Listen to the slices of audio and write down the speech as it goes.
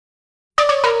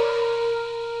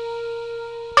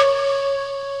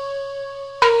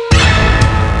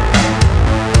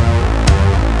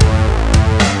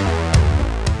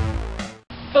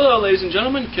ladies and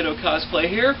gentlemen, Kito Cosplay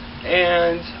here,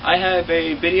 and I have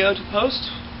a video to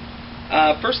post.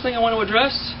 First thing I want to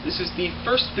address, this is the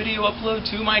first video upload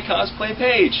to my cosplay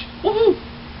page. Woohoo!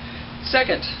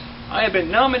 Second, I have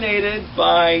been nominated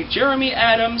by Jeremy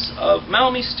Adams of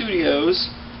Malmey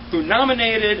Studios, who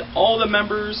nominated all the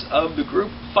members of the group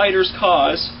Fighters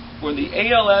Cause for the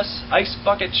ALS Ice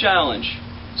Bucket Challenge.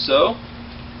 So,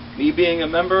 me being a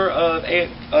member of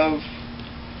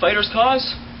Fighters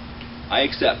Cause, I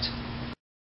accept.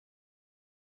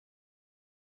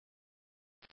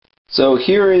 So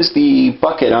here is the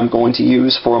bucket I'm going to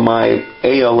use for my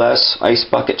ALS Ice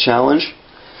Bucket Challenge.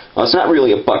 Well, it's not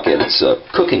really a bucket, it's a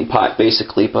cooking pot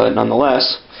basically, but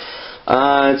nonetheless.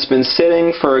 It's been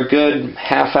sitting for a good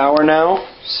half hour now,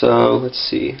 so let's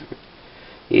see.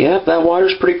 Yep, that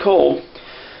water's pretty cold.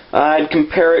 I'd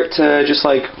compare it to just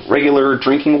like regular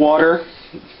drinking water,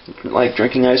 like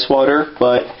drinking ice water,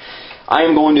 but I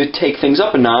am going to take things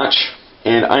up a notch,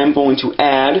 and I am going to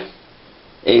add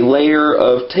a layer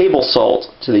of table salt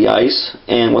to the ice,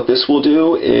 and what this will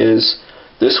do is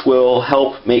this will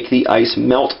help make the ice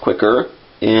melt quicker,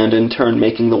 and in turn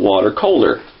making the water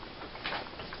colder.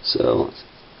 So,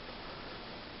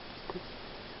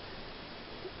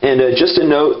 and just a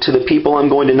note to the people I'm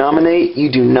going to nominate,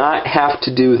 you do not have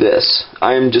to do this.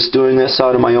 I am just doing this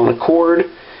out of my own accord.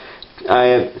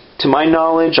 To my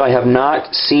knowledge, I have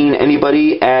not seen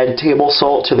anybody add table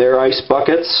salt to their ice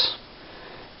buckets.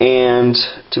 And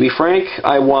to be frank,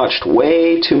 I watched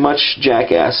way too much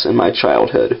Jackass in my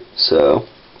childhood. So,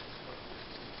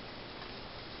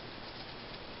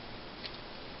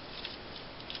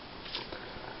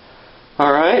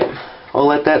 alright, I'll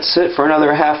let that sit for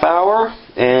another half hour,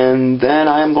 and then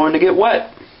I'm going to get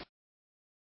wet.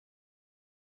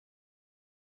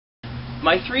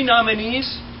 My three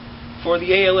nominees for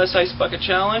the ALS Ice Bucket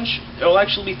Challenge, there will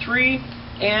actually be 3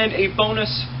 and a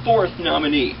bonus 4th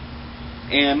nominee.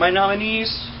 And my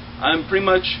nominees, I'm pretty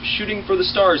much shooting for the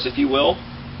stars, if you will.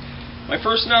 My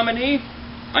first nominee,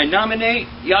 I nominate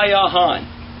Yaya Han.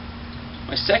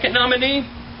 My second nominee,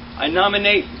 I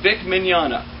nominate Vic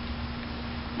Mignogna.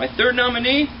 My third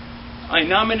nominee, I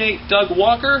nominate Doug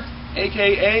Walker,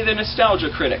 aka the Nostalgia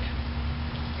Critic.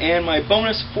 And my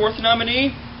bonus 4th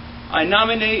nominee, I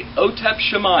nominate Otep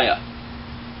Shamaya.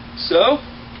 So,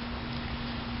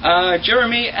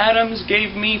 Jeremy Adams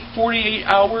gave me 48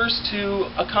 hours to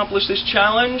accomplish this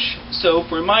challenge, so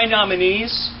for my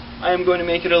nominees, I am going to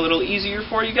make it a little easier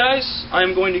for you guys.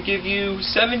 I'm going to give you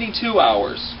 72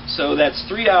 hours, so that's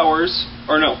 3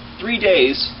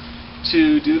 days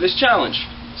to do this challenge.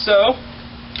 So,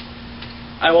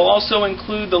 I will also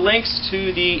include the links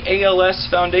to the ALS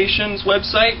Foundation's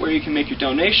website where you can make your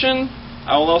donation.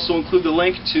 I will also include the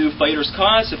link to Fighters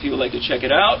Cause if you would like to check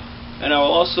it out. And I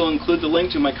will also include the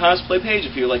link to my cosplay page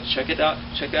if you would like to check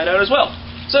that out as well.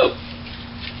 So,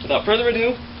 without further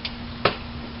ado,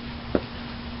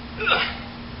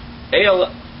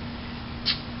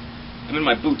 I'm in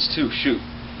my boots too, shoot.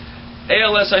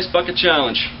 ALS Ice Bucket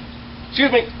Challenge.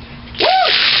 Excuse me. Woo!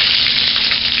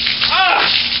 Ah!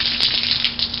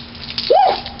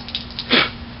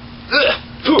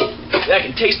 Woo! I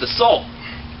can taste the salt.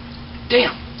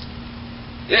 Damn.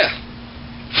 Yeah.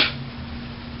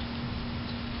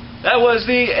 That was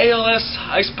the ALS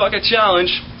Ice Bucket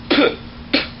Challenge.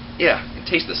 Yeah, you can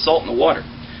taste the salt in the water.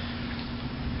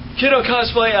 Kito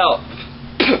Cosplay out.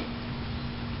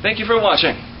 Thank you for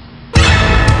watching.